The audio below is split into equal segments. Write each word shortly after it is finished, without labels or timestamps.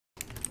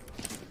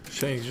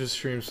Shanks, just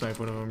stream snipe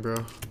one of them, bro.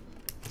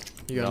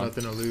 You got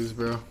nothing to lose,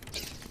 bro.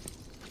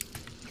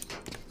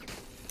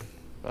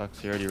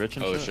 Fox, you already rich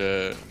and Oh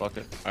shit. Fuck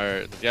it.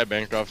 Alright, this guy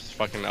Bancroft's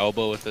fucking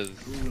elbow with his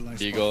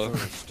eagle.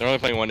 They're only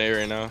playing 1A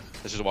right now.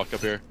 Let's just walk up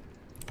here.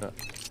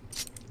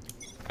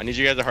 I need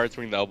you guys to hard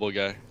swing the elbow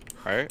guy.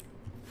 Alright?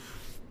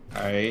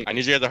 Alright. I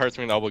need you guys to hard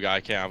swing the elbow guy.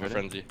 I can't have a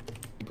frenzy.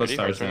 Go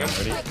stars now,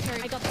 ready?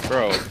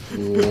 Bro.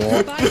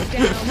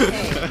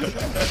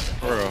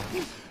 Bro.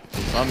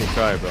 Let me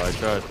try, bro. I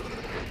tried.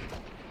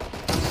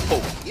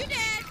 Oh. You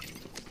dead.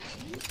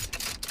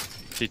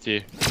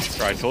 CT.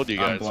 Bro, I told you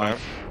guys, man.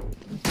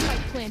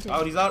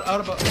 Oh, he's out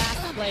of.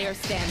 Last player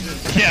standing.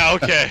 Yeah,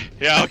 okay.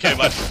 Yeah, okay,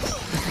 bud.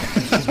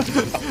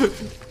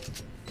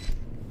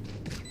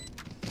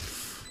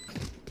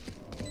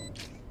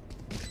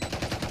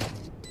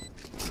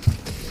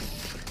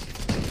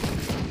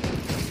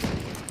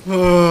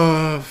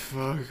 Oh,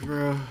 fuck,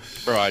 bro.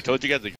 Bro, I told you guys to